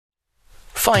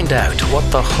Find out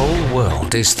what the whole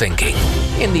world is thinking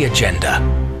in The Agenda.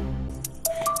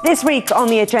 This week on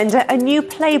The Agenda, a new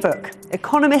playbook.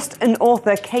 Economist and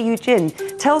author Keyu Jin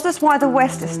tells us why the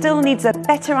West still needs a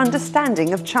better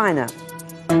understanding of China.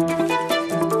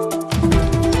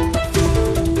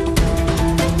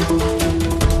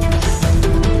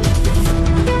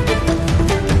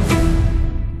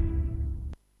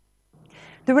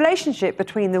 The relationship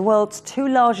between the world's two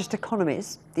largest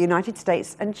economies, the United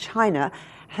States and China,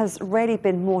 has rarely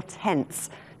been more tense.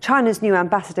 China's new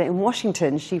ambassador in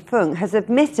Washington, Xi Feng, has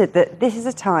admitted that this is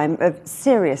a time of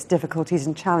serious difficulties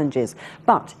and challenges,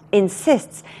 but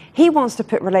insists he wants to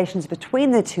put relations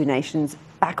between the two nations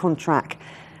back on track.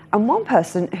 And one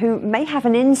person who may have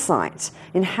an insight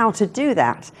in how to do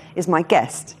that is my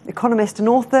guest, economist and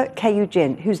author Keyu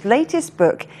Jin, whose latest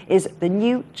book is The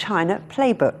New China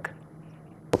Playbook.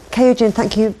 Keyu Jin,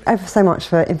 thank you ever so much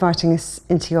for inviting us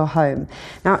into your home.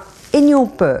 Now, in your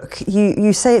book,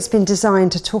 you say it's been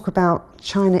designed to talk about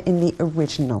China in the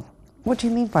original. What do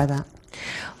you mean by that?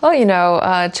 Well, you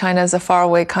know, China is a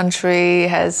faraway country,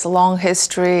 has a long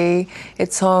history,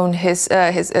 its own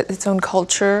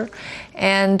culture,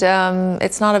 and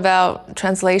it's not about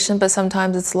translation, but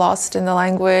sometimes it's lost in the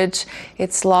language,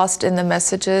 it's lost in the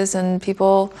messages, and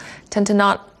people tend to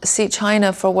not see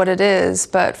China for what it is,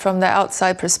 but from the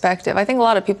outside perspective. I think a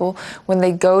lot of people, when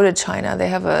they go to China, they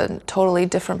have a totally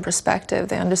different perspective.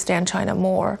 They understand China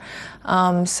more.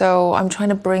 So I'm trying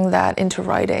to bring that into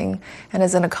writing. And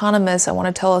as an economist, I want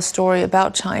to tell a story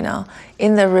about China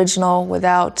in the original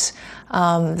without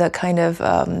the kind of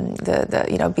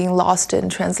being lost in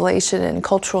translation and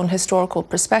cultural and historical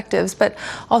perspectives, but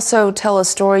also tell a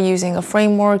story using a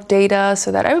framework, data,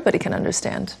 so that everybody can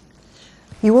understand.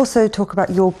 You also talk about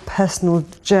your personal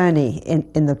journey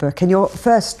in the book and your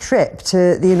first trip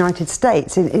to the United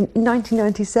States in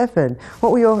 1997.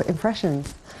 What were your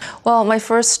impressions? Well, my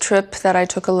first trip that I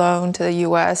took alone to the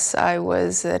U.S., I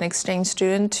was an exchange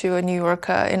student to in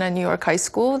a New York high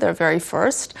school, their very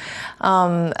first,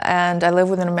 and I lived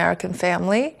with an American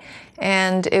family,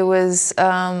 and it was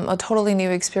a totally new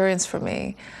experience for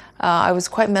me. I was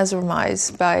quite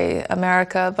mesmerized by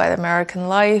America, by American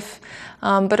life.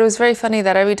 But it was very funny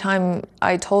that every time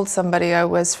I told somebody I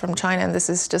was from China, and this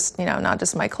is just, not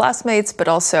just my classmates, but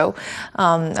also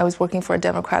I was working for a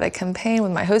Democratic campaign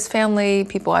with my host family,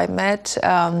 people I met,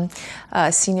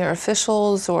 senior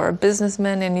officials or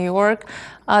businessmen in New York,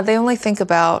 they only think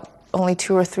about only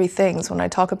 2 or 3 things when I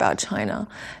talk about China.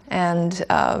 And,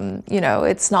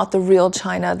 it's not the real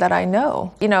China that I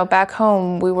know. Back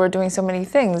home, we were doing so many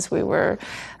things. We were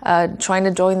trying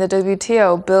to join the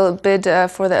WTO, bid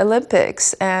for the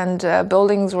Olympics, and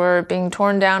buildings were being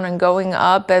torn down and going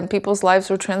up, and people's lives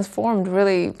were transformed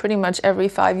really pretty much every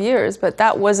 5 years, but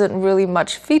that wasn't really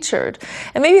much featured.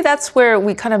 And maybe that's where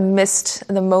we kind of missed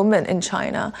the moment in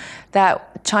China, that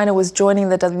China was joining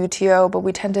the WTO, but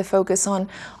we tend to focus on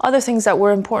other things that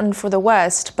were important for the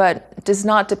West, but does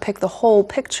not depict the whole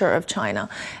picture of China.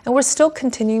 And we're still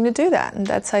continuing to do that. And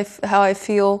that's how I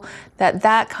feel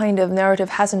that kind of narrative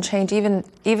hasn't changed,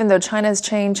 even though China has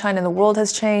changed, China in the world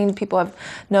has changed, people have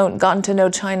gotten to know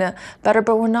China better,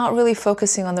 but we're not really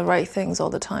focusing on the right things all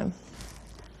the time.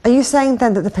 Are you saying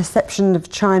then that the perception of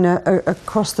China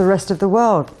across the rest of the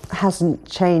world hasn't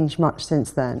changed much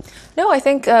since then? No, I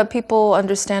think people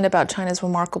understand about China's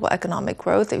remarkable economic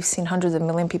growth. They've seen hundreds of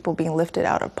million people being lifted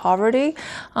out of poverty,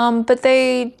 but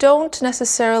they don't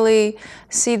necessarily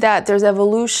see that there's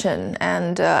evolution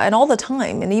and all the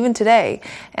time, and even today.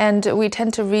 And we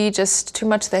tend to read just too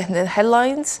much the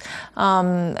headlines,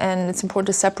 and it's important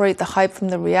to separate the hype from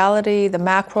the reality, the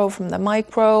macro from the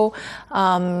micro.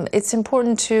 It's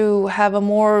important to have a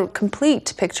more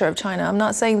complete picture of China. I'm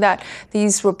not saying that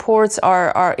these reports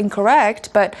are incorrect,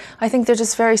 but I think they're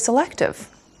just very selective.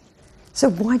 So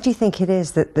why do you think it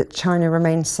is that China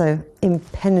remains so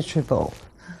impenetrable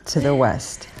to the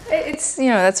West?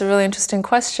 That's a really interesting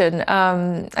question.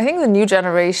 I think the new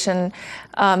generation,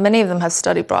 many of them have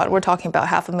studied abroad. We're talking about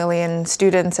 500,000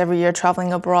 students every year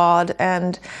traveling abroad,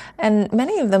 and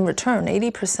many of them return.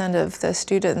 80% of the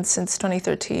students since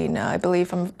 2013, I believe,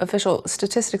 from official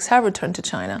statistics, have returned to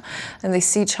China, and they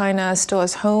see China still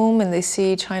as home, and they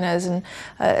see China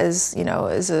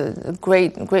as a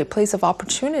great place of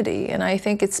opportunity. And I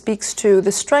think it speaks to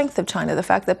the strength of China, the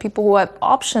fact that people who have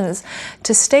options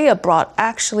to stay abroad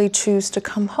actually choose choose to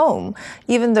come home,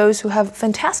 even those who have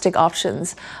fantastic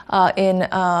options in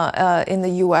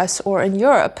the US or in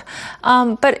Europe.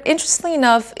 But interestingly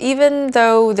enough, even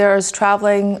though there's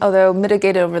traveling, although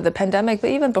mitigated over the pandemic, but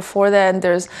even before then,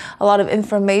 there's a lot of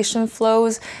information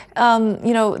flows.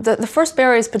 The first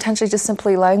barrier is potentially just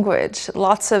simply language.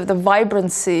 Lots of the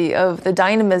vibrancy of the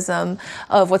dynamism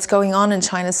of what's going on in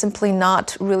China simply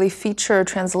not really feature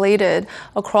translated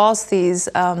across these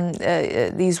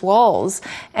walls.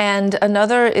 And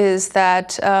another is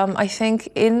that I think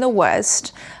in the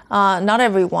West, not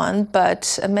everyone,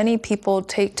 but many people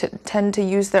tend to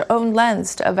use their own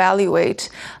lens to evaluate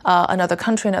another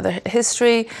country, another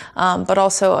history, but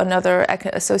also another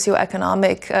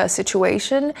socioeconomic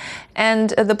situation. And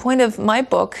the point of my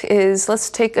book is let's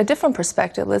take a different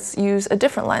perspective. Let's use a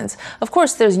different lens. Of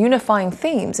course, there's unifying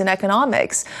themes in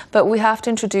economics, but we have to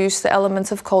introduce the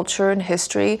elements of culture and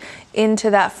history into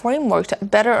that framework to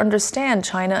better understand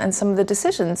China and some of the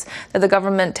decisions that the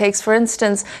government takes. For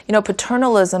instance,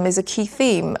 paternalism is a key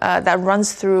theme that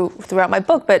runs throughout my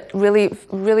book, but really,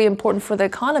 really important for the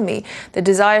economy. The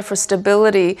desire for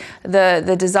stability,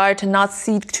 the desire to not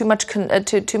cede too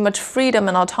much freedom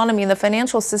and autonomy in the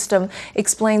financial system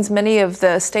explains many of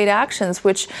the state actions,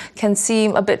 which can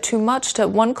seem a bit too much to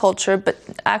one culture, but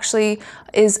actually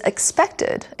is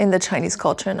expected in the Chinese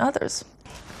culture and others.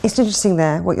 It's interesting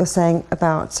there, what you're saying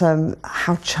about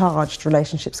how charged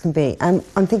relationships can be. And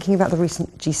I'm thinking about the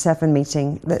recent G7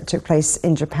 meeting that took place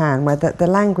in Japan, where the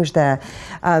language there,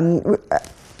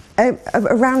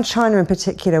 around China in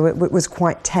particular, was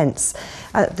quite tense.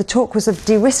 The talk was of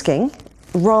de-risking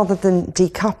rather than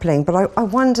decoupling, but I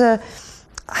wonder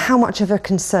how much of a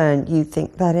concern you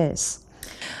think that is.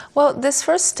 Well, this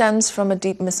first stems from a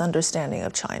deep misunderstanding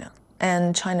of China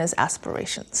and China's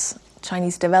aspirations.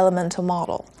 Chinese developmental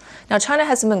model. Now, China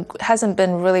hasn't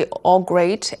been really all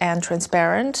great and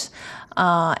transparent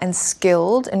and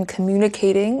skilled in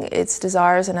communicating its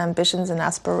desires and ambitions and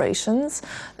aspirations,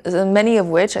 many of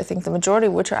which, I think the majority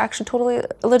of which, are actually totally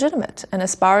legitimate. An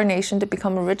aspiring nation to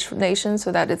become a rich nation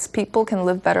so that its people can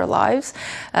live better lives.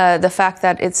 The fact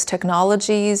that its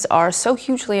technologies are so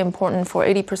hugely important for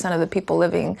 80% of the people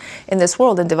living in this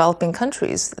world in developing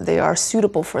countries. They are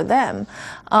suitable for them.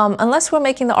 Unless we're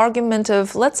making the argument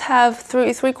of let's have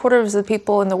three-quarters of the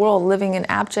people in the world living in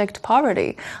abject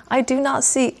poverty, I do not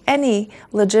see any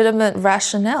legitimate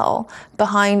rationale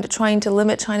behind trying to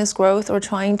limit China's growth or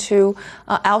trying to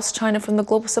oust China from the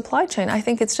global supply chain. I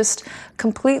think it's just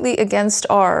completely against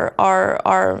our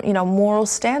moral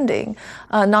standing.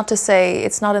 Not to say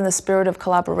it's not in the spirit of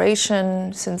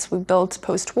collaboration since we built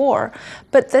post-war,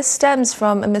 but this stems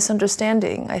from a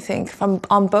misunderstanding, I think,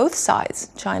 on both sides,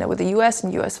 China with the U.S.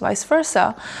 and U.S. vice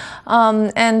versa.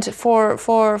 And for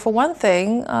one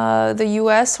thing, the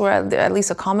U.S., or at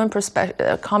least a common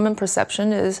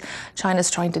perception, is China's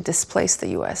trying to displace the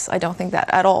U.S. I don't think that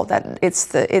at all. That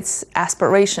it's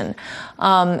aspiration.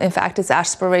 In fact, its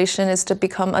aspiration is to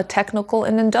become a technical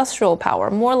and industrial power,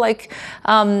 more like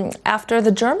after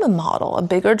the German model, a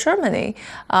bigger Germany,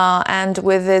 and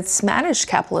with its managed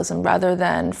capitalism rather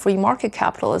than free market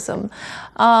capitalism.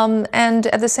 And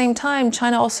at the same time,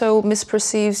 China also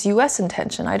misperceives U.S.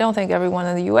 intention. I don't think everyone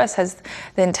in the U.S. has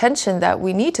the intention that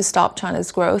we need to stop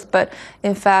China's growth, but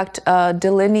in fact,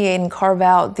 delineate and carve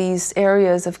out these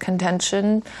areas of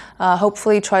contention,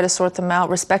 hopefully try to sort them out,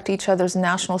 respect each other's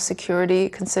national security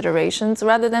considerations,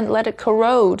 rather than let it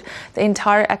corrode the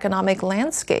entire economic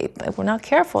landscape. If we're not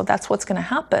careful, that's what's going to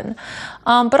happen.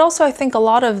 But also, I think a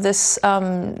lot of this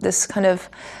kind of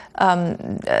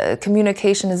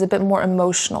communication is a bit more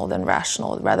emotional than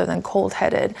rational, rather than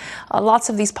cold-headed. Lots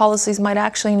of these policies might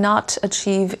actually not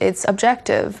achieve its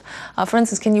objective. For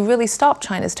instance, can you really stop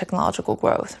China's technological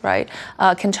growth, right?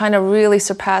 Can China really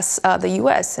surpass the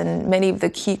U.S. in many of the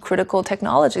key critical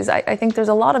technologies? I think there's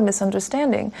a lot of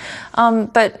misunderstanding.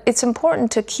 But it's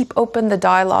important to keep open the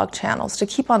dialogue channels, to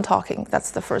keep on talking.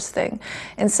 That's the first thing.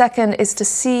 And second is to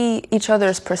see each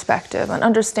other's perspective and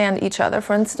understand each other.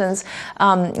 For instance,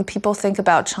 people think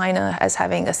about China as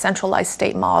having a centralized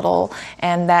state model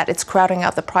and that it's crowding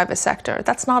out the private sector.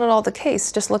 That's not at all the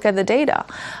case. Just look at the data.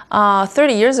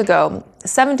 30 years ago,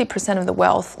 70% of the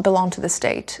wealth belonged to the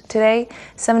state. Today,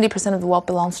 70% of the wealth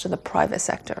belongs to the private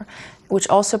sector. which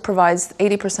also provides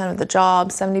 80% of the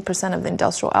jobs, 70% of the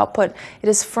industrial output, it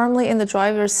is firmly in the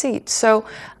driver's seat. So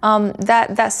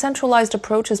that centralized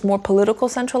approach is more political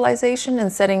centralization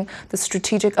and setting the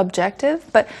strategic objective,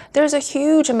 but there's a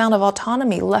huge amount of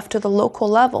autonomy left to the local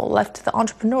level, left to the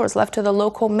entrepreneurs, left to the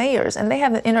local mayors, and they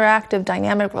have an interactive,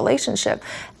 dynamic relationship.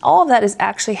 All of that is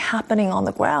actually happening on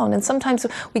the ground, and sometimes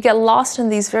we get lost in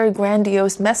these very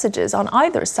grandiose messages on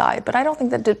either side, but I don't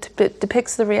think that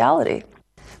depicts the reality.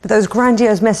 But those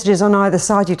grandiose messages on either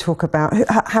side you talk about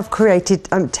have created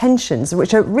tensions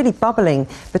which are really bubbling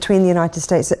between the United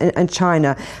States and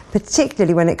China,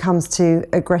 particularly when it comes to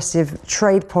aggressive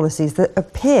trade policies that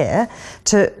appear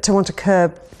to want to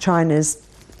curb China's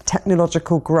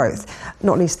technological growth,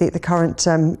 not least the current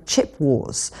chip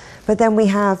wars. But then we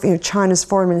have China's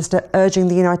foreign minister urging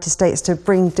the United States to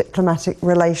bring diplomatic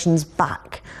relations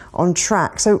back on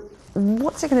track. So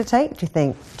what's it going to take, do you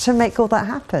think, to make all that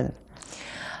happen?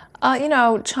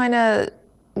 China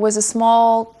was a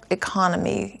small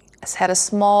economy, had a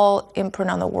small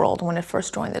imprint on the world when it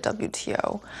first joined the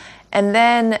WTO. And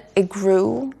then it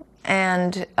grew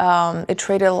and it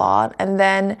traded a lot. And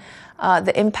then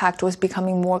the impact was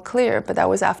becoming more clear. But that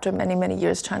was after many, many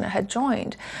years China had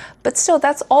joined. But still,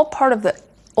 that's all part of the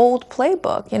old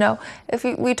playbook. If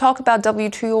we talk about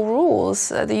WTO rules,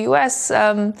 the U.S.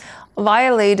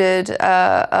 violated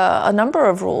a number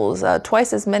of rules,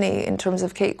 twice as many in terms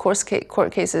of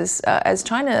court cases as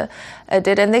China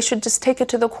did, and they should just take it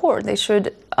to the court. They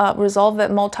should resolve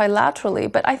it multilaterally.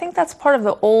 But I think that's part of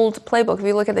the old playbook. If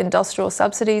you look at the industrial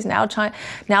subsidies, now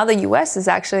the U.S. is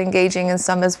actually engaging in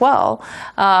some as well,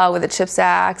 with the CHIPS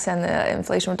Act and the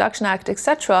Inflation Reduction Act,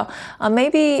 etc.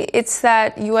 Maybe it's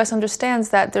that U.S. understands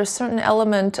that there's certain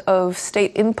element of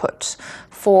state input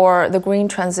for the green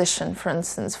transition, for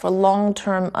instance, for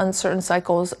long-term uncertain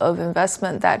cycles of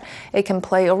investment, that it can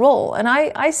play a role. And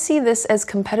I see this as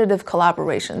competitive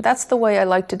collaboration. That's the way I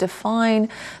like to define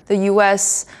the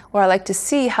U.S., or I like to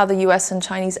see how the U.S. and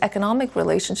Chinese economic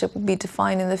relationship will be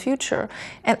defined in the future.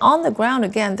 And on the ground,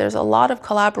 again, there's a lot of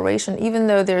collaboration, even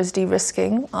though there's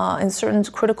de-risking in certain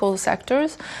critical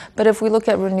sectors. But if we look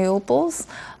at renewables,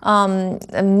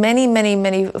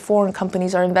 many foreign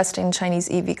companies are investing in Chinese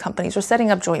EV companies or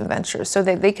setting up joint ventures so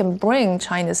that they can bring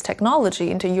China's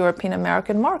technology into European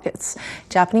American markets,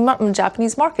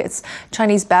 Japanese markets.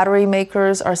 Chinese battery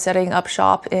makers are setting up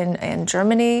shop in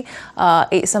Germany.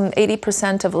 Some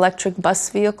 80% of electric bus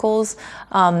vehicles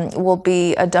will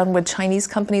be done with Chinese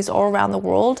companies all around the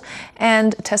world.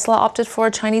 And Tesla opted for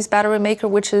a Chinese battery maker,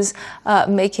 which is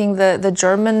making the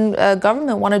German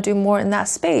government want to do more in that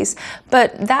space.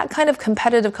 But that kind of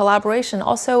competitive collaboration,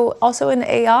 also in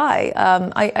AI,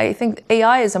 I think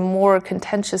AI is a more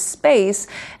contentious space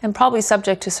and probably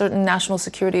subject to certain national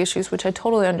security issues, which I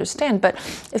totally understand. But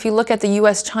if you look at the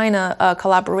US-China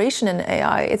collaboration in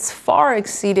AI, it's far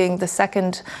exceeding the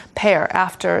second pair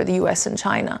after the US and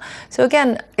China. So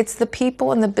again, it's the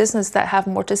people and the business that have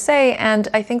more to say, and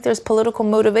I think there's political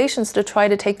motivations to try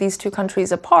to take these two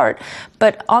countries apart.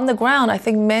 But on the ground, I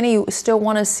think many still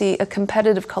want to see a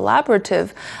competitive,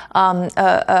 collaborative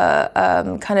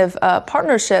kind of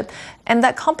partnership, and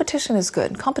that competition is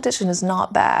good. Competition is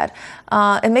not bad.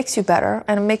 It makes you better,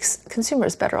 and it makes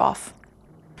consumers better off.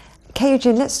 Keyu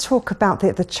Jin, let's talk about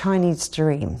the Chinese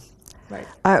dream. Right.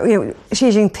 Xi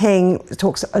Jinping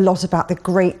talks a lot about the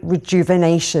great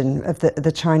rejuvenation of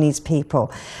the Chinese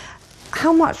people.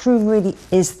 How much room really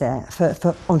is there for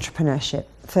entrepreneurship,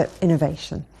 for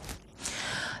innovation?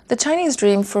 The Chinese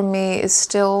dream for me is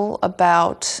still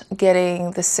about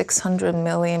getting the 600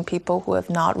 million people who have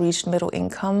not reached middle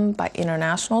income by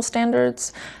international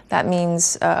standards. That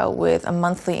means with a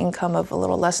monthly income of a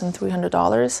little less than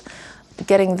 $300,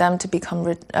 getting them to become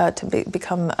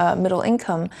middle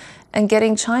income, and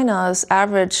getting China's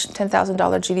average $10,000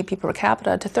 GDP per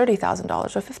capita to $30,000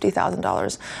 or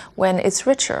 $50,000 when it's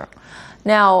richer.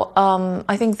 Now,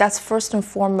 I think that's first and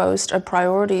foremost our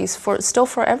priorities still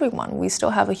for everyone. We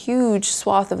still have a huge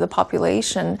swath of the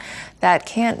population that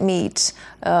can't meet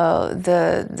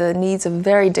the needs of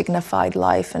very dignified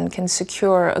life and can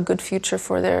secure a good future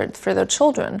for their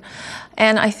children.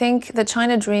 And I think the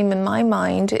China dream, in my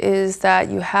mind, is that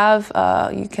you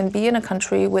can be in a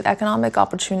country with economic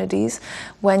opportunities.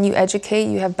 When you educate,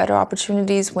 you have better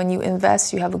opportunities. When you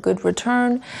invest, you have a good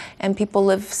return, and people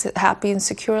live happy and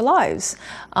secure lives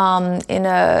in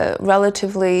a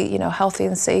relatively, healthy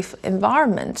and safe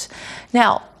environment.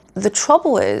 Now, the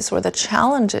trouble is, or the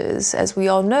challenge is, as we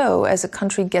all know, as a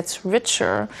country gets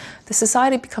richer, the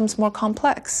society becomes more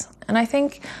complex. And I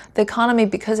think the economy,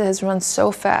 because it has run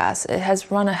so fast, it has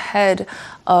run ahead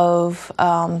of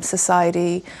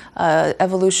society,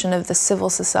 evolution of the civil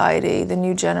society, the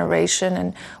new generation,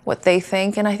 and what they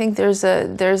think. And I think there's a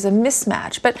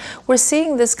mismatch. But we're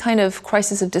seeing this kind of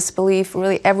crisis of disbelief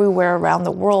really everywhere around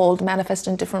the world, manifest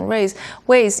in different ways.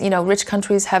 Rich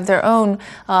countries have their own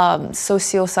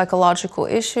socio-psychological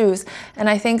issues, and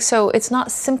I think so. It's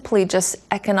not simply just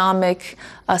economic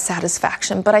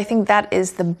satisfaction, but I think that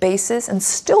is the basis and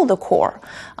still the core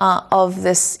of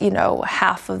this,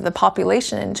 half of the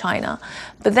population in China.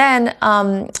 But then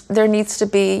there needs to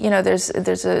be,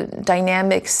 there's a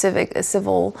dynamic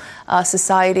civil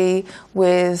society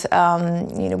with,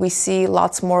 we see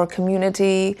lots more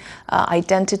community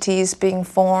identities being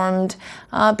formed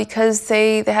because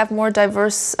they have more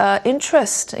diverse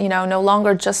interest, no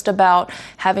longer just about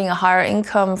having a higher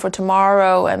income for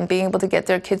tomorrow and being able to get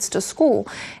their kids to school.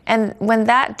 And when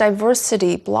that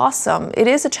diversity blossom, it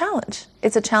is a challenge.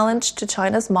 It's a challenge to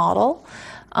China's model.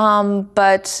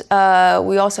 But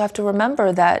we also have to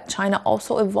remember that China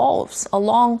also evolves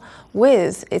along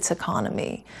with its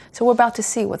economy. So we're about to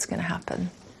see what's going to happen.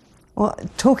 Well,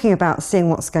 talking about seeing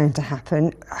what's going to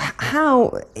happen,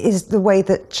 how is the way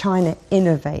that China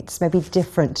innovates maybe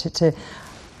different to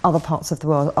other parts of the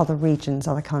world, other regions,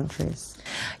 other countries?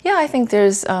 Yeah, I think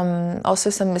there's also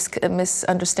some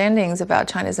misunderstandings about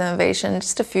China's innovation.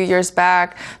 Just a few years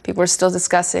back, people were still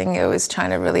discussing, is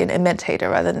China really an imitator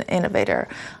rather than an innovator?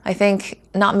 I think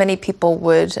not many people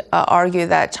would argue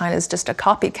that China is just a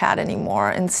copycat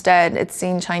anymore. Instead, it's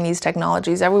seen Chinese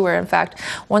technologies everywhere. In fact,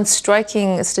 one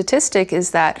striking statistic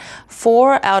is that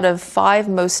 4 out of 5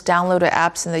 most downloaded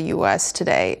apps in the US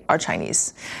today are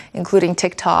Chinese, including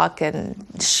TikTok and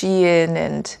Shein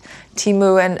and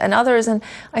Temu and others. And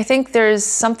I think there's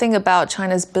something about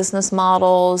China's business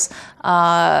models,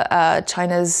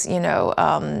 China's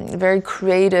very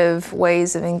creative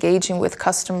ways of engaging with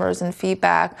customers and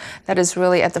feedback that is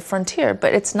really at the frontier.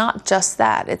 But it's not just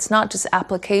that. It's not just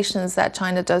applications that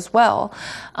China does well.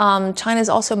 China is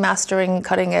also mastering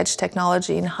cutting-edge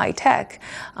technology and high tech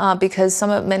because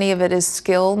many of it is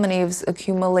skill, many of it is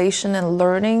accumulation and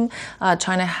learning.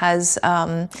 China has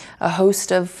a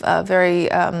host of very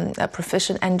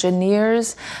proficient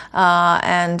engineers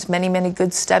and many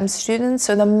good STEM students.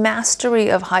 So the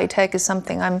mastery of high tech is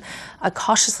something I'm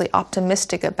cautiously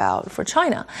optimistic about for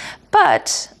China.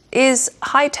 But is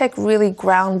high tech really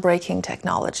groundbreaking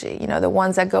technology? The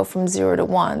ones that go from 0 to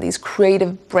 1, these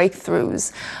creative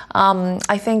breakthroughs.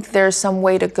 I think there's some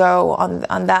way to go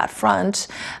on that front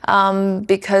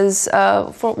because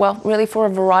for a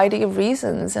variety of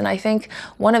reasons. And I think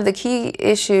one of the key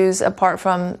issues, apart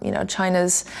from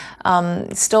China's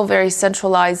still very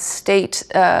centralized state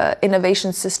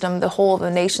innovation system, the whole of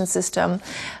the nation system,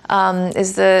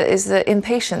 is the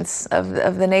impatience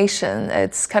of the nation.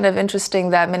 It's kind of interesting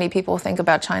that many people think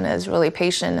about China as really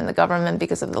patient in the government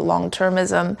because of the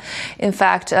long-termism. In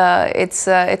fact, it's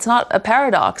not a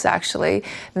paradox, actually,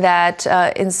 that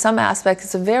in some aspects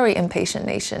it's a very impatient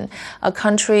nation, a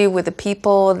country with a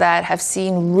people that have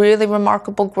seen really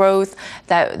remarkable growth,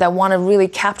 that want to really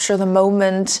capture the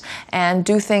moment and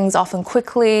do things often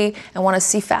quickly and want to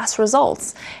see fast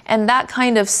results. And that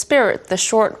kind of spirit, the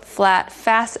short, flat,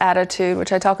 fast attitude,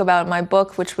 which I talk about in my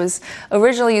book, which was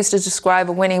originally used to describe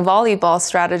a winning volleyball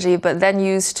strategy, but then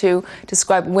used to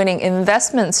describe winning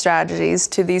investment strategies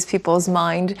to these people's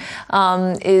mind,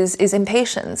 is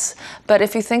impatience. But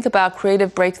if you think about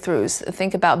creative breakthroughs,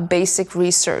 think about basic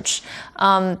research,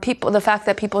 the fact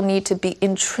that people need to be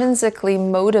intrinsically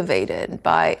motivated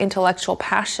by intellectual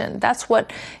passion, that's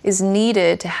what is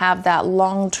needed to have that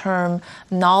long-term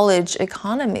knowledge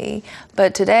economy.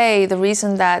 But today, the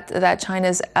reason that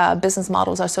China's business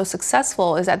models are so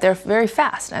successful is that they're very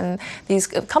fast, and these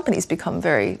companies become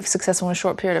very successful in a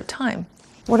short period of time.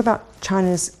 What about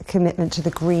China's commitment to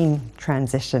the green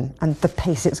transition and the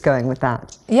pace it's going with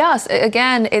that? Yes,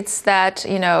 again, it's that,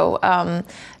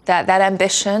 that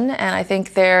ambition, and I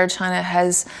think there China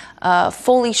has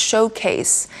fully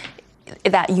showcased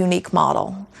that unique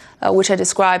model. Which I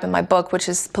describe in my book, which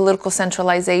is political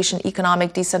centralization,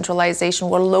 economic decentralization,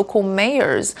 where local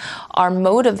mayors are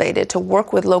motivated to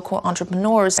work with local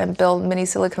entrepreneurs and build mini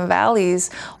Silicon Valleys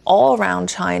all around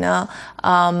China,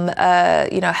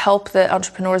 help the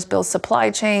entrepreneurs build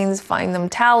supply chains, find them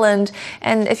talent.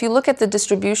 And if you look at the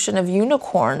distribution of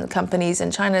unicorn companies in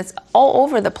China, it's all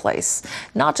over the place,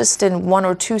 not just in 1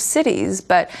 or 2 cities,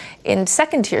 but in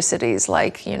second-tier cities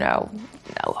like,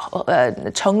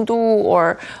 Chengdu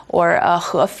or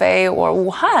Hefei or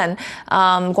Wuhan,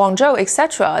 Guangzhou,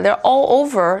 etc. They're all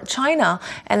over China,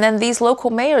 and then these local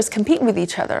mayors compete with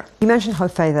each other. You mentioned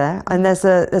Hefei there, and there's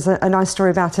a nice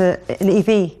story about an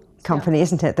EV company,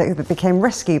 isn't it, that became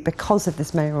rescued because of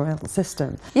this mayoral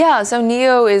system? Yeah, so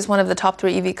NIO is one of the top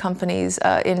 3 EV companies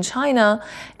in China,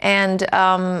 and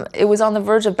it was on the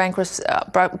verge of bankruptcy.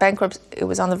 It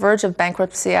was on the verge of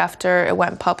bankruptcy after it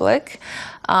went public,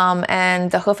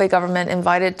 and the Hefei government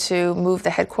invited to move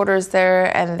the headquarters there,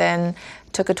 and then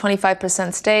took a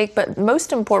 25% stake, but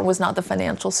most important was not the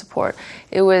financial support.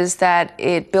 It was that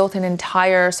it built an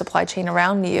entire supply chain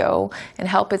around NIO and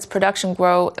helped its production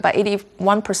grow by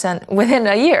 81% within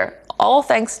a year, all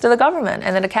thanks to the government,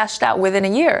 and then it cashed out within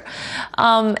a year.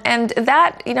 And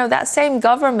that, that same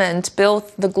government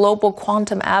built the global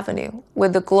quantum avenue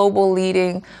with the global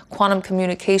leading quantum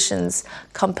communications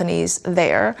companies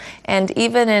there. And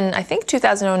even in, I think,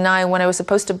 2009, when it was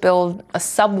supposed to build a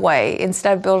subway,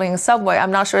 instead of building a subway, I'm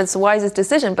not sure it's the wisest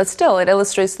decision, but still, it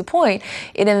illustrates the point.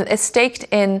 It staked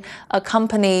in a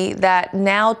company that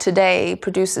now today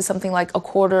produces something like a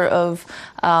quarter of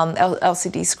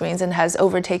LCD screens and has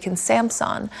overtaken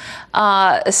Samsung.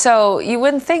 So you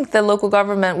wouldn't think the local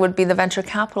government would be the venture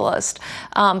capitalist,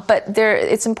 but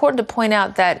it's important to point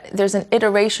out that there's an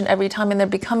iteration every time, and they're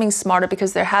becoming smarter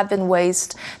because there have been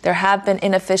waste, there have been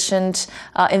inefficient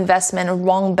investment,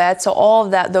 wrong bets. So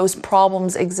all of those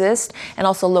problems exist, and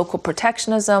also local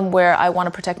protectionism, where I want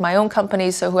to protect my own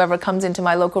companies, so whoever comes into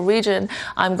my local region,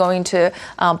 I'm going to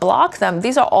block them.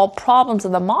 These are all problems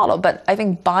of the model, but I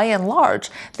think by and large,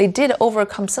 they did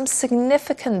overcome some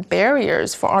significant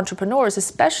barriers for entrepreneurs,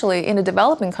 especially in a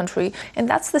developing country, and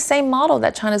that's the same model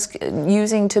that China's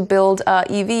using to build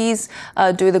EVs,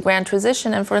 do the grand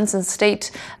transition, and for instance,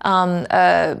 state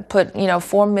put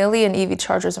 4 million EV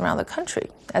chargers around the country,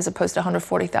 as opposed to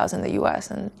 140,000 in the US,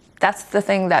 and that's the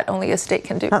thing that only a state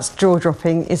can do. That's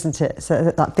jaw-dropping, isn't it?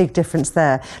 So that big difference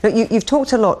there. Look, you've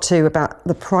talked a lot too about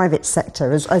the private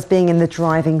sector as being in the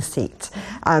driving seat.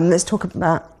 Let's talk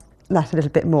about that a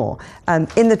little bit more.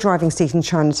 In the driving seat in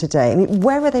China today, I mean,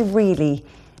 where are they really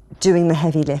doing the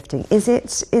heavy lifting? Is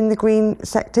it in the green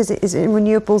sectors? Is it in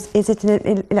renewables? Is it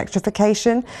in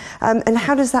electrification? And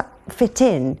how does that fit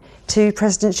in to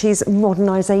President Xi's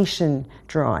modernisation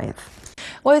drive?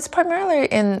 Well, it's primarily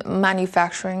in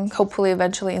manufacturing, hopefully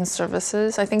eventually in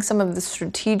services. I think some of the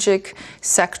strategic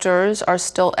sectors are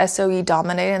still SOE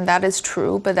dominated, and that is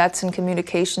true, but that's in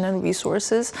communication and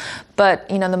resources. But,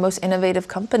 the most innovative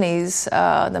companies,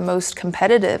 the most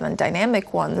competitive and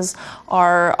dynamic ones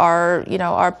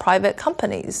are private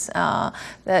companies.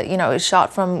 That, it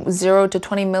shot from 0 to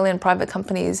 20 million private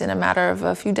companies in a matter of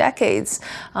a few decades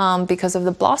because of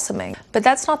the blossoming. But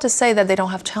that's not to say that they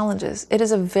don't have challenges. It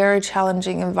is a very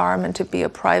challenging environment to be a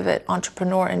private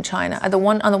entrepreneur in China. On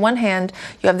the one hand,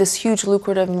 you have this huge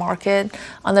lucrative market.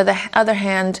 On the other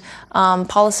hand,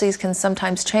 policies can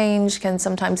sometimes change, can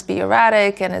sometimes be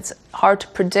erratic, and it's hard to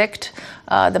predict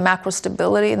the macro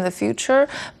stability in the future.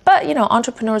 But,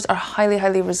 entrepreneurs are highly,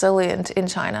 highly resilient in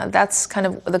China. That's kind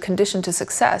of the condition to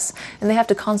success. And they have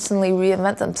to constantly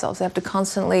reinvent themselves. They have to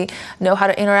constantly know how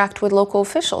to interact with local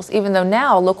officials, even though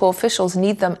now local officials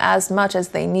need them as much as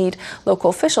they need local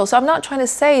officials. So I'm not trying to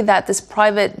say that this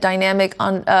private, dynamic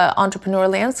entrepreneur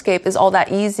landscape is all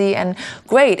that easy and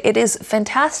great. It is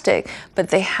fantastic, but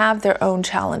they have their own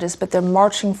challenges, but they're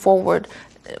marching forward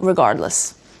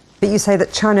regardless. But you say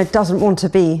that China doesn't want to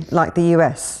be like the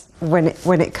US when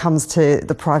it comes to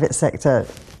the private sector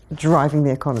driving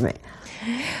the economy.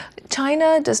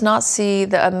 China does not see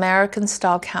the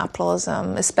American-style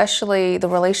capitalism, especially the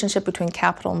relationship between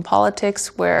capital and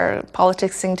politics, where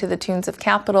politics sing to the tunes of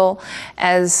capital,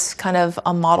 as kind of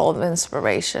a model of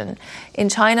inspiration. In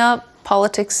China,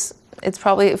 politics, it's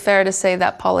probably fair to say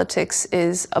that politics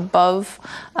is above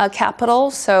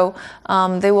capital, so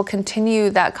they will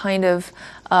continue that kind of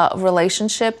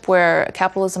relationship where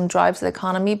capitalism drives the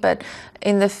economy, but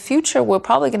in the future, we're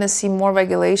probably going to see more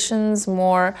regulations,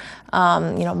 more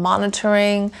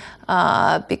monitoring,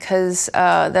 because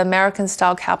the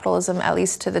American-style capitalism, at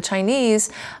least to the Chinese,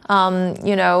 there's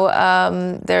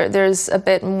a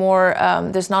bit more.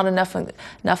 There's not enough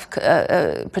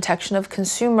protection of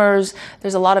consumers.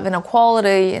 There's a lot of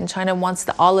inequality, and China wants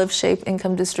the olive-shaped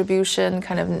income distribution,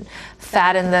 kind of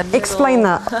fat in the middle. Explain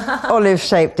that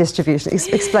olive-shaped distribution.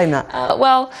 Explain that.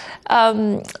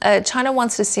 China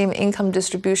wants to see an income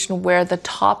distribution where the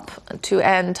top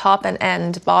and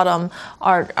end, bottom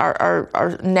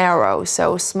are narrow.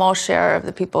 So small share of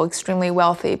the people extremely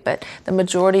wealthy, but the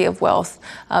majority of wealth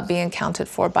being accounted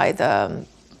for by the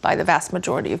by the vast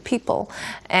majority of people.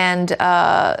 And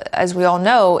as we all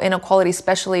know, inequality,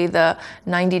 especially the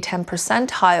 90-10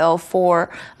 percentile for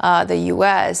the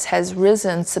US, has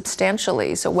risen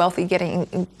substantially. So wealthy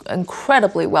getting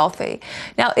incredibly wealthy.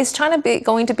 Now, is China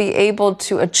going to be able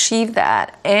to achieve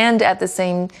that and at the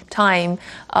same time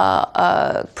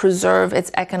preserve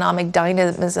its economic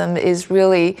dynamism is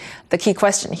really the key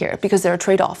question here, because there are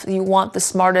trade-offs. You want the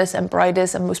smartest and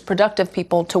brightest and most productive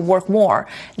people to work more,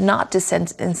 not to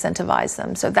incentivize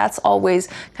them. So that's always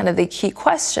kind of the key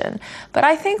question. But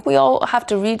I think we all have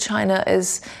to read China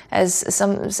as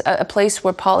a place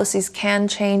where policies can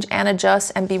change and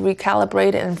adjust and be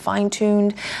recalibrated and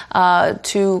fine-tuned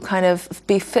to kind of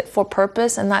be fit for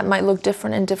purpose, and that might look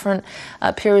different in different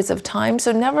periods of time.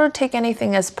 So never take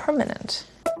anything as permanent.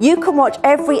 You can watch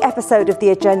every episode of The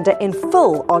Agenda in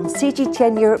full on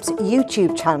CGTN Europe's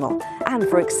YouTube channel. And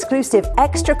for exclusive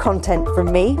extra content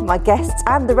from me, my guests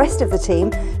and the rest of the team,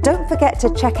 don't forget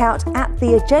to check out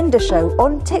The Agenda Show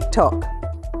on TikTok.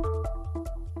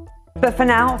 But for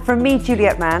now, from me,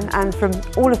 Juliet Mann, and from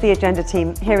all of the Agenda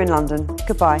team here in London,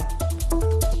 goodbye.